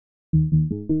Back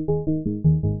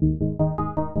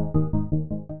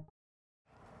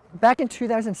in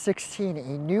 2016, a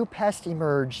new pest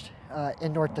emerged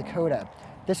in North Dakota.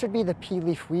 This would be the Pea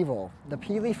Leaf Weevil. The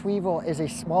Pea Leaf Weevil is a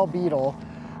small beetle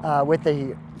with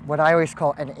what I always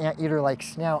call an anteater-like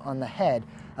snout on the head.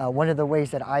 One of the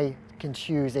ways that I can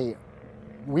choose a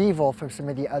weevil from some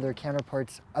of the other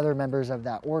counterparts, other members of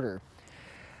that order.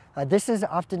 This is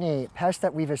often a pest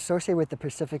that we've associated with the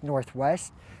Pacific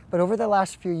Northwest, but over the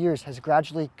last few years has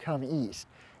gradually come east.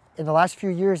 In the last few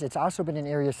years, it's also been in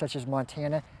areas such as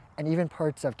Montana and even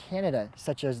parts of Canada,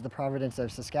 such as the province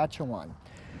of Saskatchewan.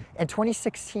 In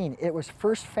 2016, it was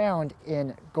first found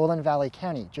in Golden Valley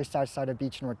County, just outside of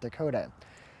Beach, North Dakota.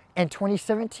 In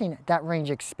 2017, that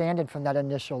range expanded from that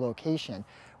initial location,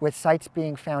 with sites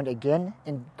being found again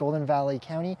in Golden Valley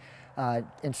County,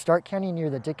 in Stark County near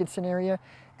the Dickinson area,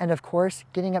 and of course,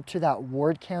 getting up to that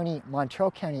Ward County,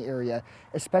 Montreal County area,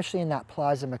 especially in that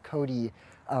Plaza Makoti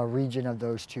region of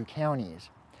those two counties.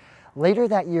 Later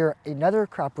that year, another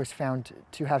crop was found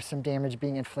to have some damage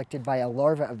being inflicted by a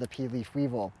larva of the Pea Leaf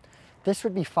Weevil. This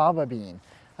would be faba bean,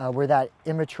 where that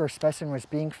immature specimen was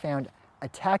being found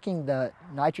attacking the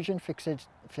nitrogen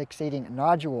fixating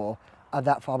nodule of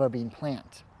that faba bean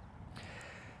plant.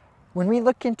 When we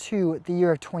look into the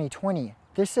year of 2020,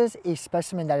 this is a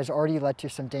specimen that has already led to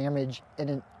some damage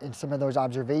in some of those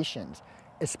observations,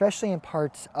 especially in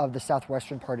parts of the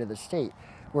southwestern part of the state,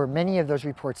 where many of those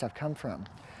reports have come from.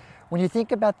 When you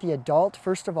think about the adult,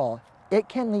 first of all, it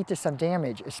can lead to some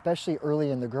damage, especially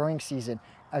early in the growing season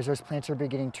as those plants are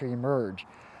beginning to emerge.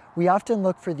 We often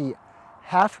look for the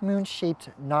half-moon shaped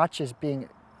notches being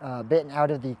bitten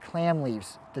out of the clam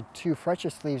leaves, the two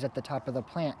freshest leaves at the top of the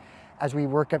plant, as we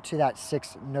work up to that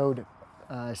 6-node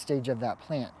stage of that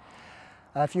plant.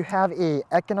 If you have an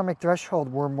economic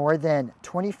threshold where more than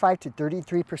 25 to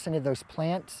 33% of those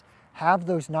plants have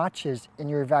those notches in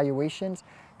your evaluations,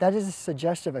 that is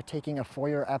suggestive of taking a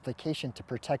foliar application to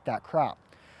protect that crop.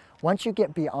 Once you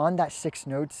get beyond that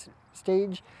 6-node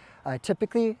stage,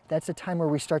 typically that's a time where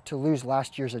we start to lose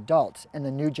last year's adults, and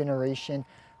the new generation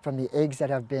from the eggs that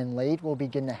have been laid will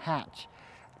begin to hatch.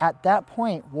 At that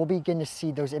point, we'll begin to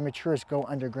see those immatures go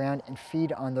underground and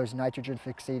feed on those nitrogen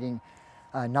fixating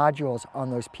nodules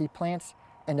on those pea plants,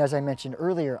 and as I mentioned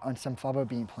earlier, on some faba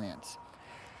bean plants.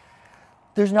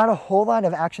 There's not a whole lot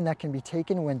of action that can be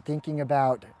taken when thinking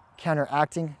about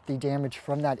counteracting the damage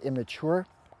from that immature,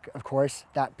 of course,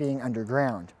 that being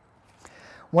underground.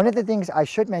 One of the things I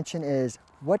should mention is,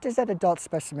 what does that adult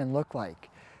specimen look like?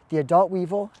 The adult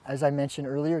weevil, as I mentioned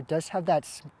earlier, does have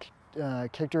that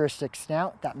characteristic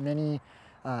snout that many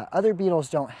other beetles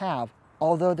don't have,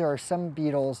 although there are some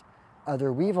beetles,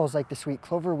 other weevils like the sweet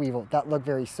clover weevil, that look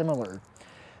very similar.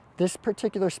 This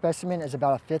particular specimen is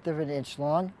about 1/5 of an inch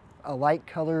long, a light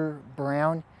color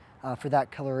brown for that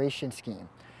coloration scheme.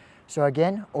 So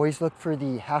again, always look for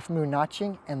the half-moon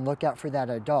notching and look out for that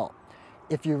adult.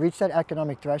 If you reach that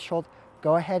economic threshold,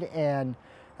 go ahead and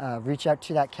reach out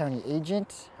to that county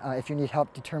agent if you need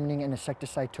help determining an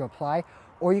insecticide to apply,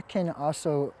 or you can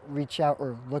also reach out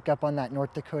or look up on that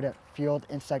North Dakota Field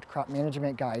Insect Crop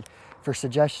Management Guide for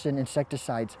suggested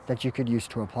insecticides that you could use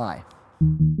to apply.